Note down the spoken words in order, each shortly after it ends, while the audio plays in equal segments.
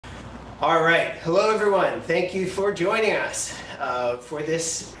All right. Hello, everyone. Thank you for joining us for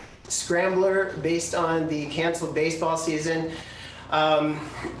this Scrambler based on the canceled baseball season.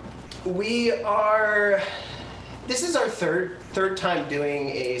 This is our third time doing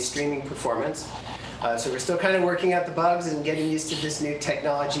a streaming performance. So we're still kind of working out the bugs and getting used to this new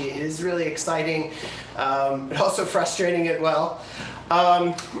technology. It is really exciting, but also frustrating as well.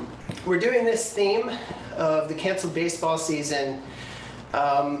 We're doing this theme of the canceled baseball season.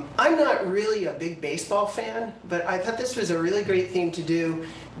 I'm not really a big baseball fan, but I thought this was a really great theme to do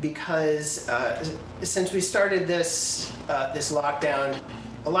because since we started this lockdown,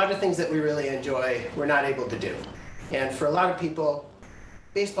 a lot of things that we really enjoy we're not able to do. And for a lot of people,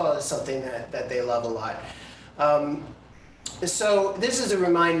 baseball is something that they love a lot. So this is a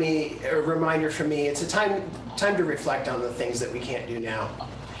reminder for me. It's a time to reflect on the things that we can't do now,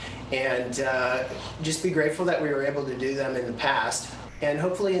 and just be grateful that we were able to do them in the past, and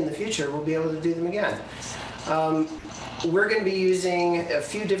hopefully in the future we'll be able to do them again. We're going to be using a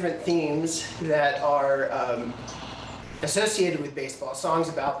few different themes that are associated with baseball, songs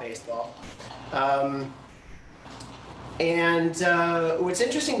about baseball. And what's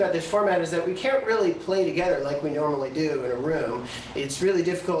interesting about this format is that we can't really play together like we normally do in a room. It's really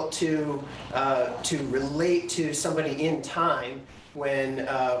difficult to relate to somebody in time when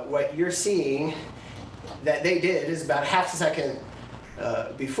what you're seeing that they did is about half a second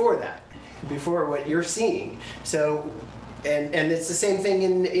before what you're seeing. So, and it's the same thing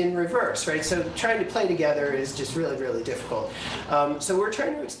in reverse, right? So trying to play together is just really, really difficult. So we're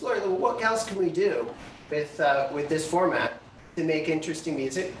trying to explore what else can we do with this format to make interesting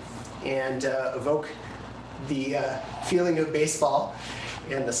music and evoke the feeling of baseball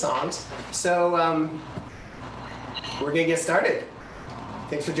and the songs. So we're gonna get started.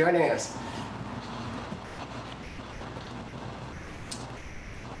 Thanks for joining us.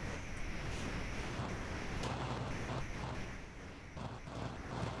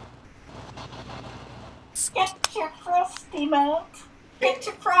 Get your frosty mug. Get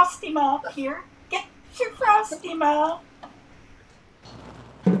your frosty mug here. Get your frosty mug.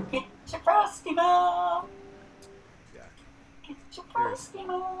 Get your frosty mug. Get your frosty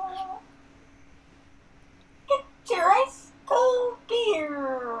mug. Get your ice cold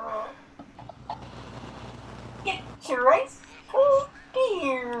beer. Get your ice cold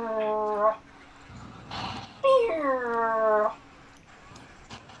beer. Beer.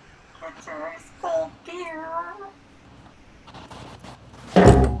 Get your ice cold beer.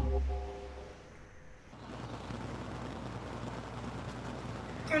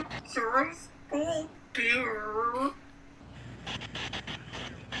 Get your ice cold beer.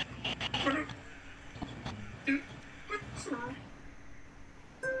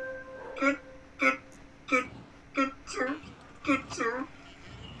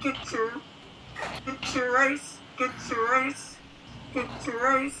 Get your ice. Get your ice. Get your ice. Get your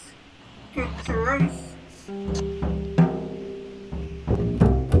ice. Get your ice.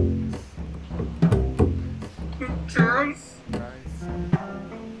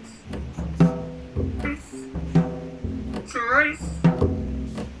 Get your ice.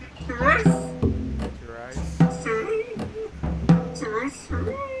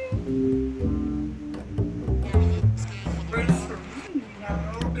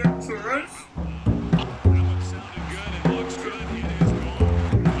 Get your ice.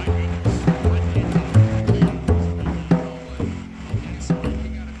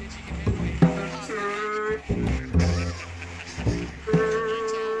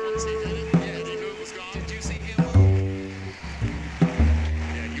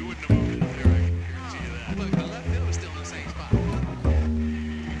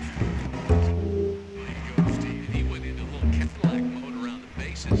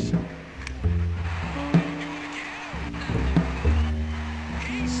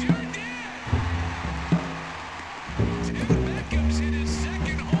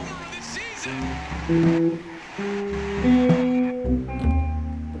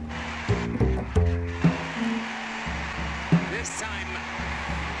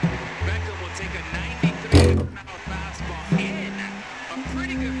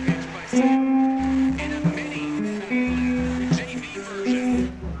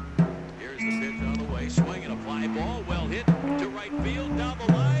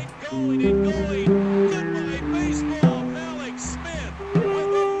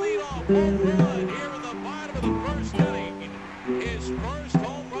 Home run here in the bottom.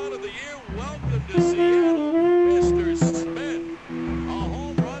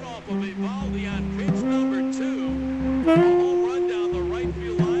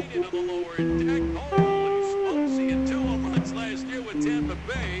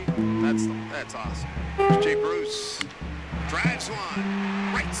 That's awesome. There's Jay Bruce. Drives one.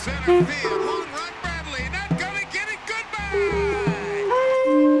 Right center field. Long run, Bradley. Not gonna get it. Goodbye.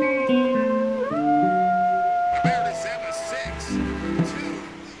 The Mariners have a 6-2.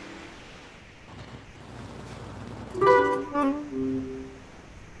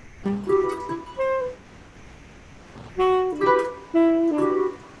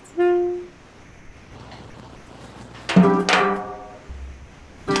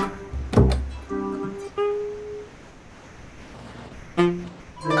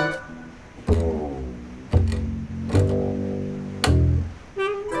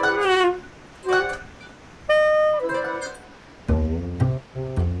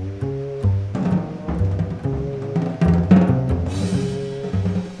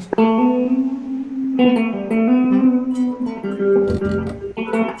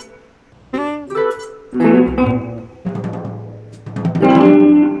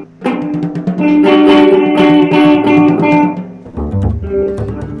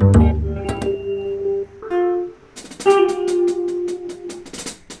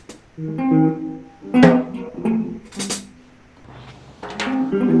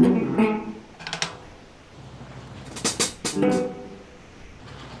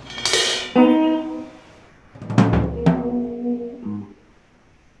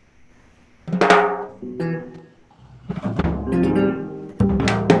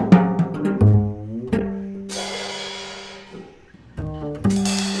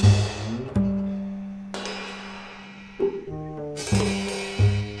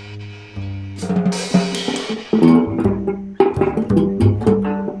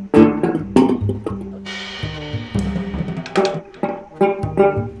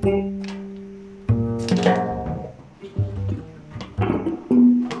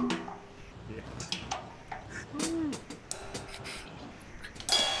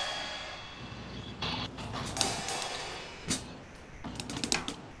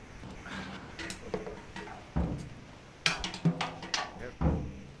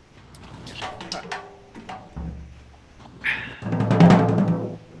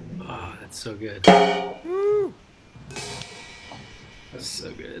 So good. That's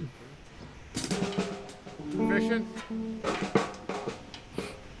so good. Fishing.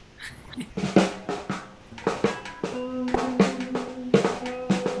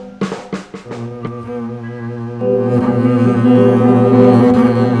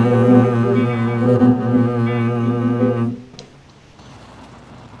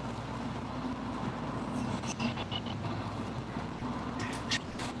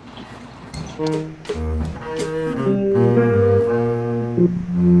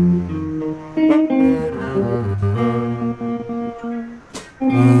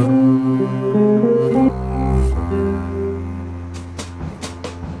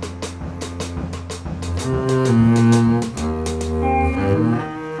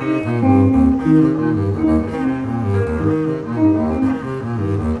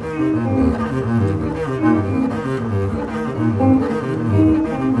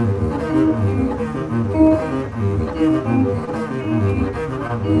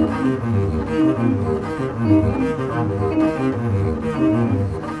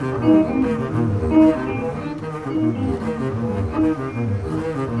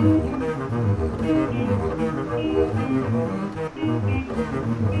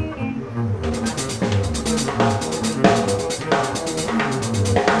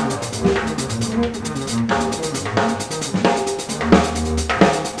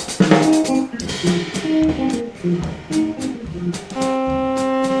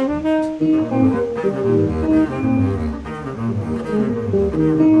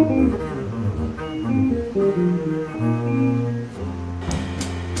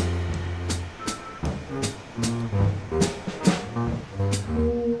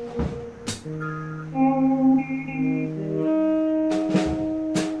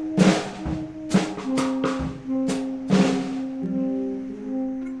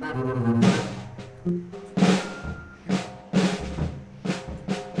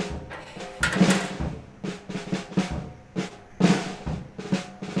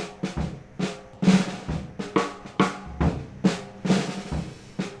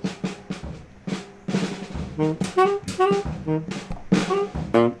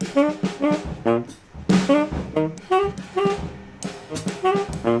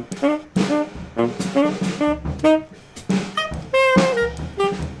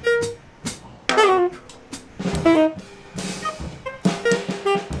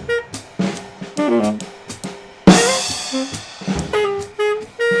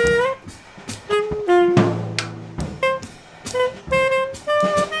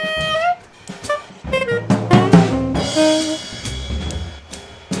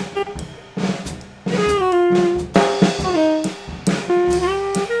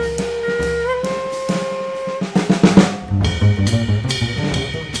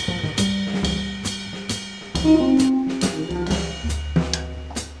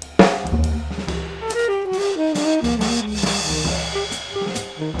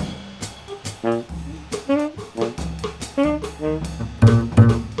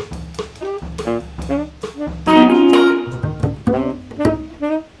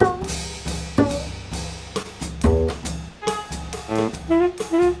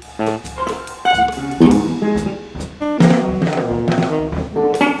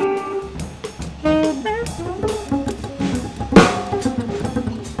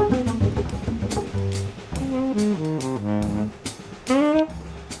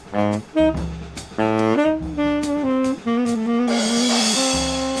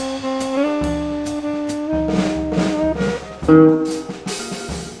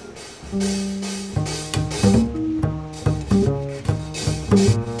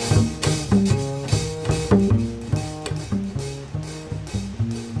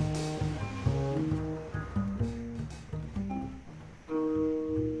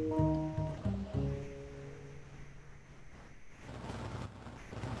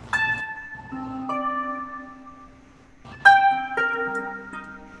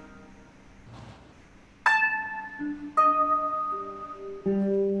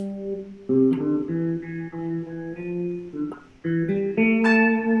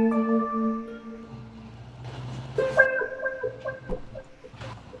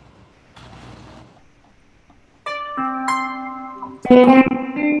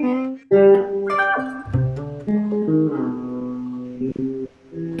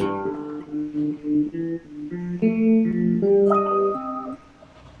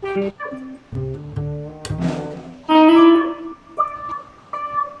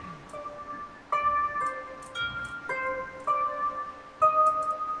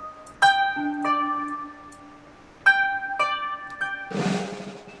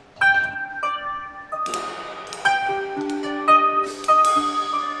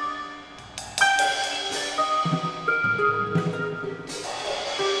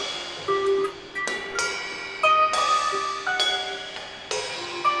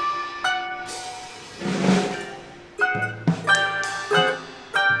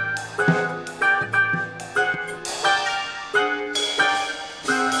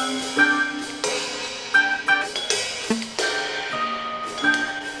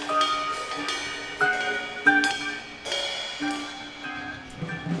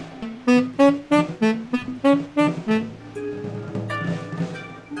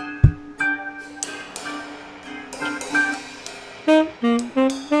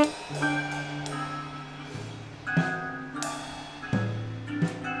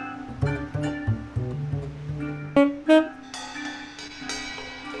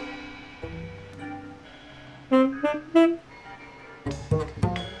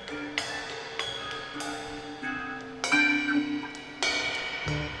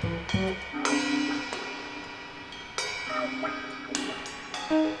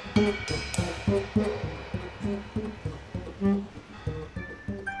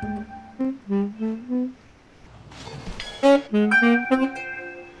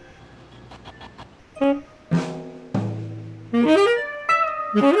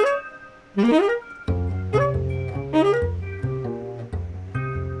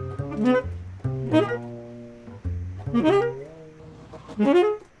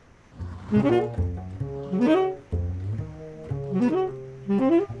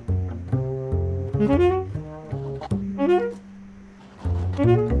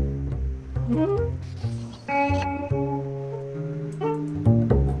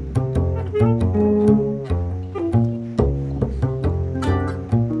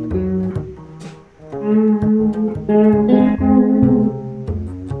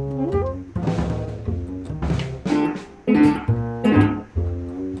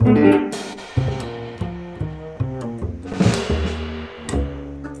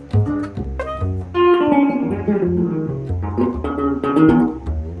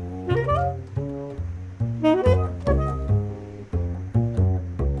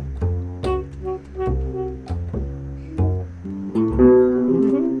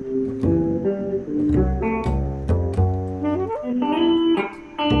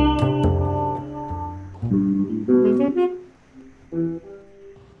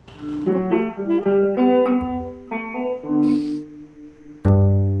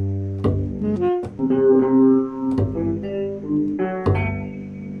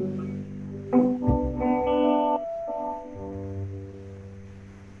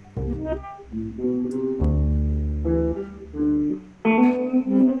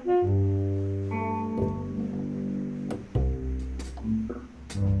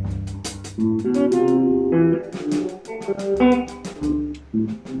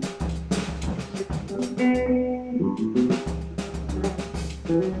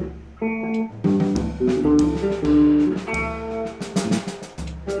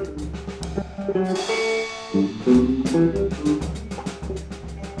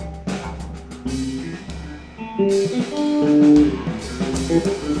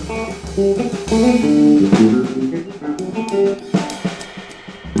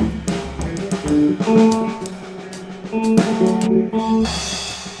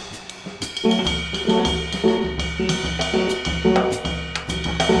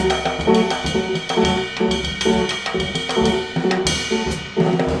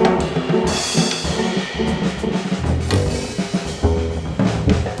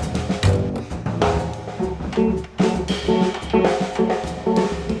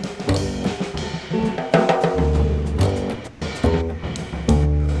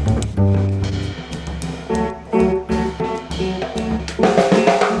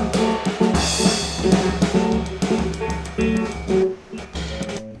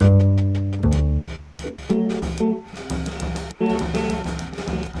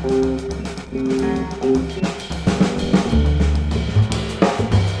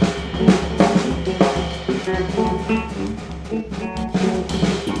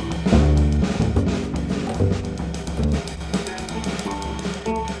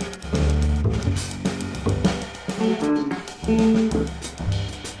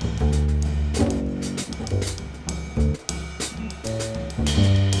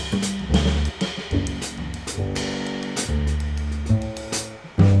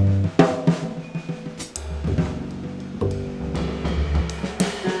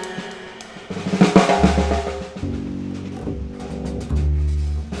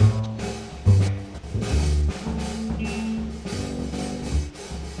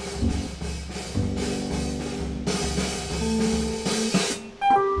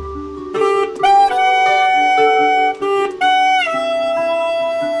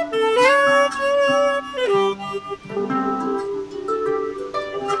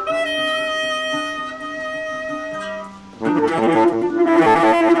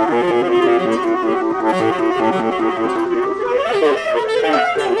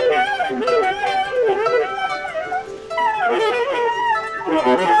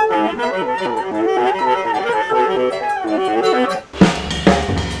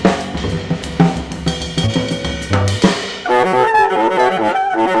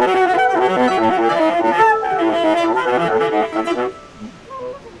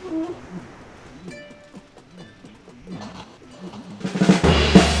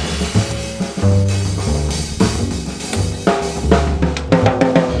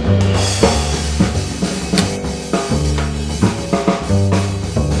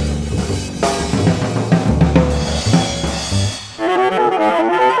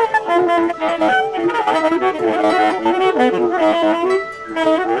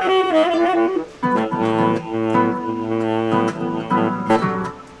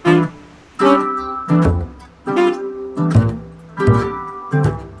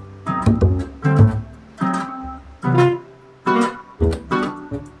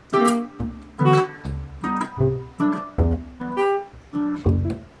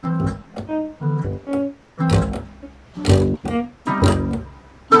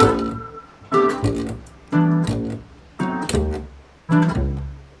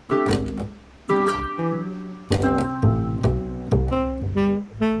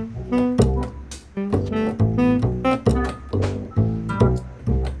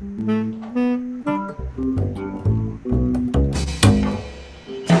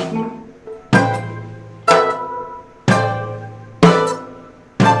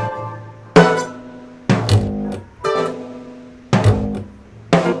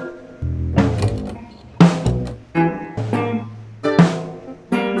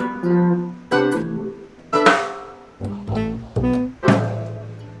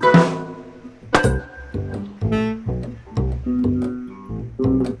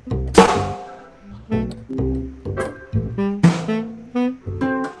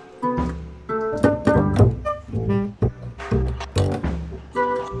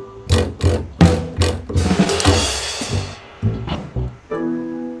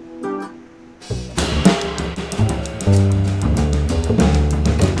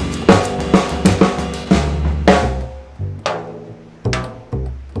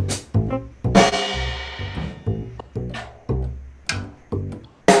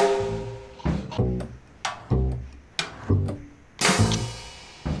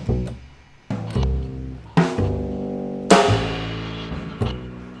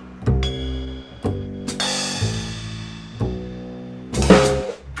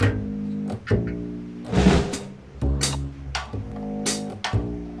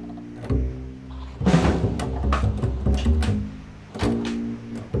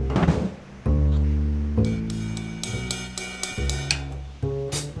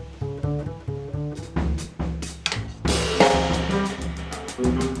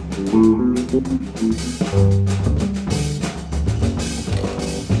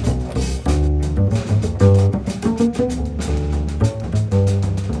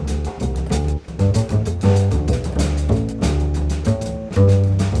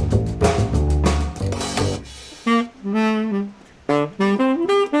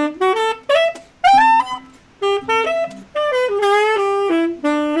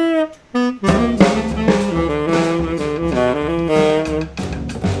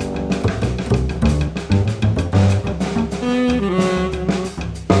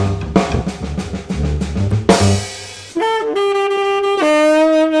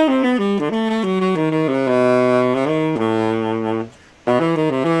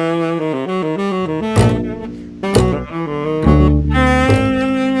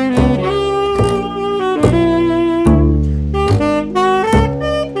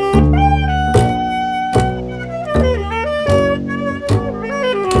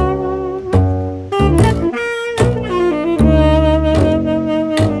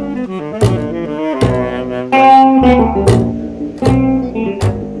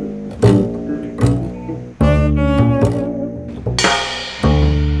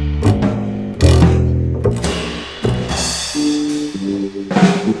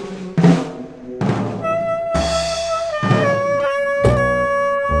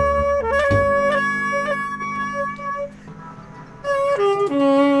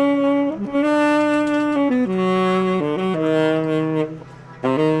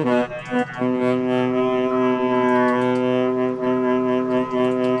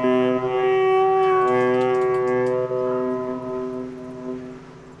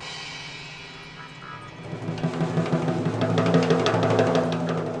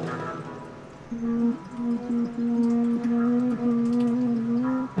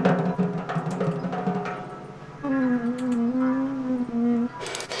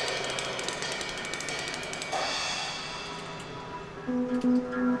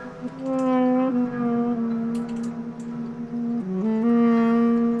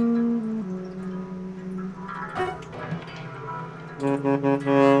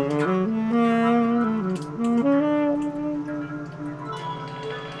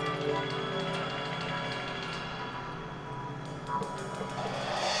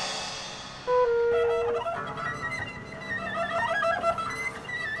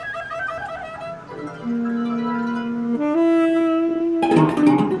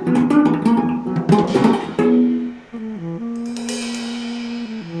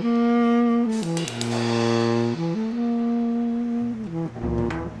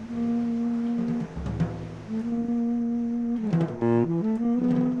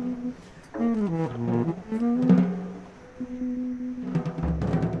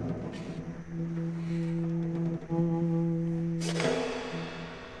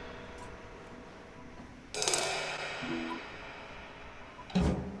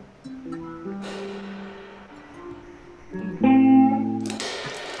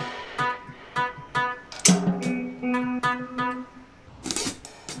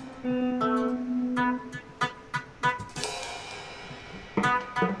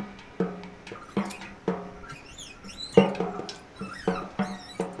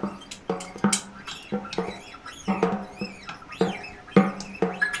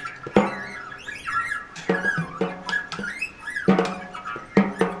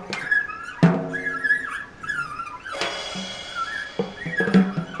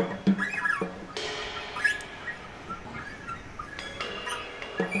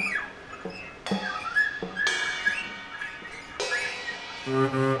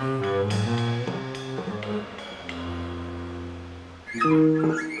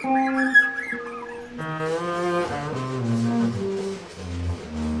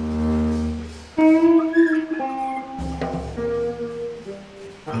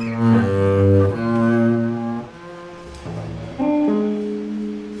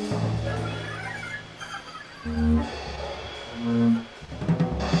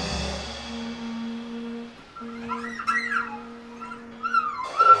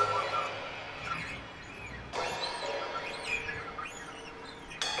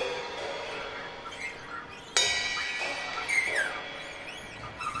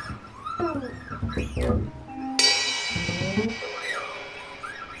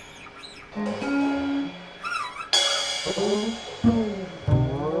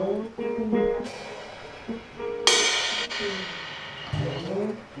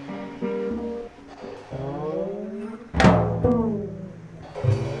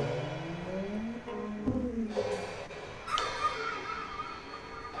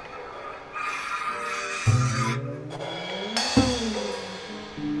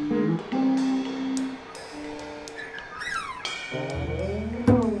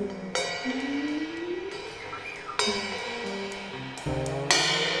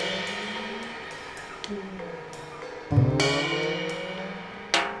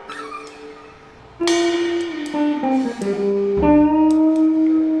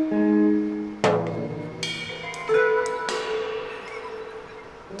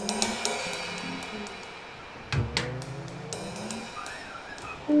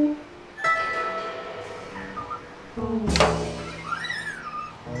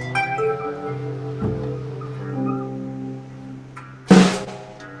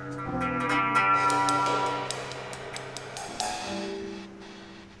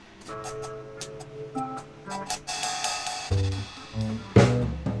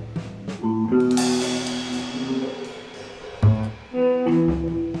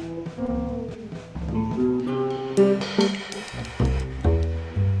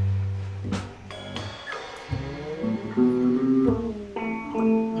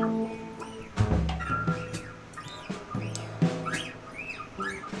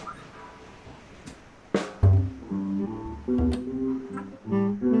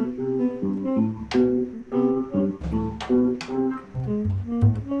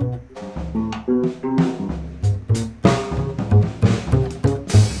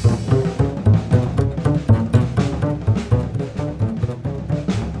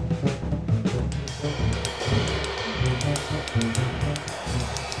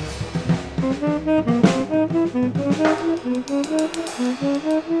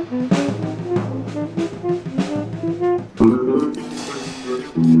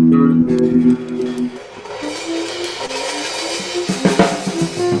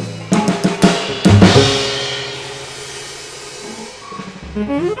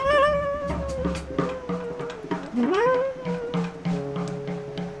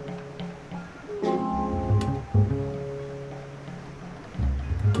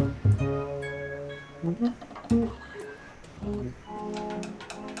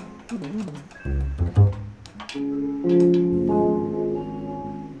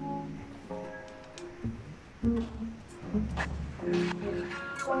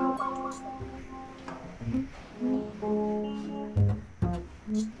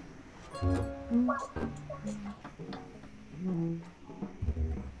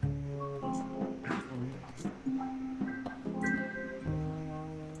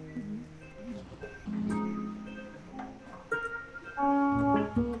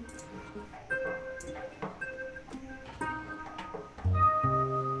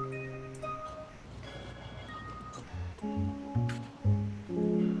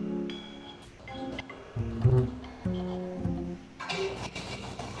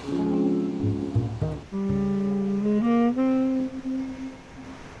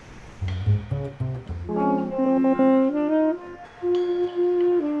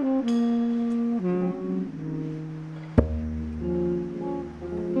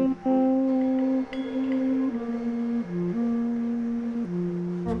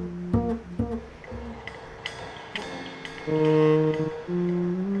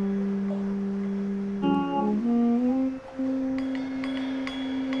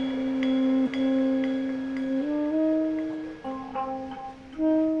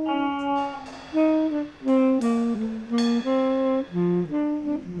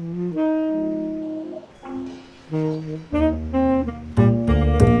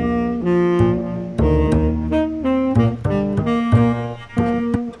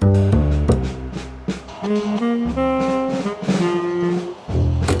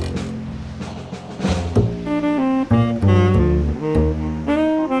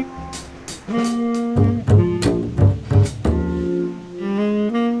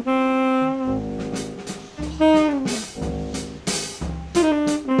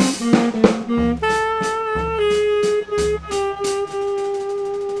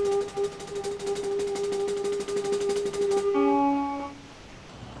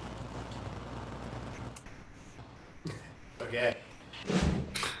 Okay.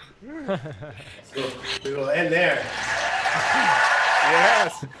 So we will end there.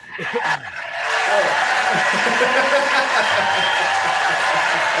 Yes.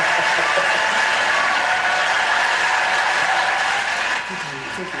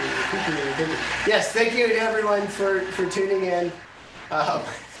 Yes, thank you to everyone for tuning in.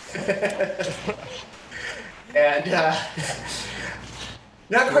 And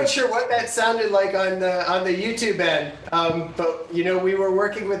not quite sure what that sounded like on the YouTube end, but you know, we were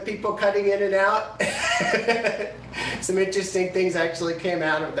working with people cutting in and out. Some interesting things actually came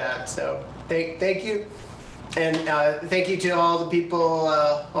out of that. So thank you, and thank you to all the people,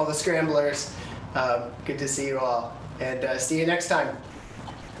 all the Scramblers. Good to see you all, and see you next time.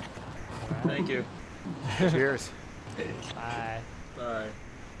 Thank you. Cheers. Bye. Bye.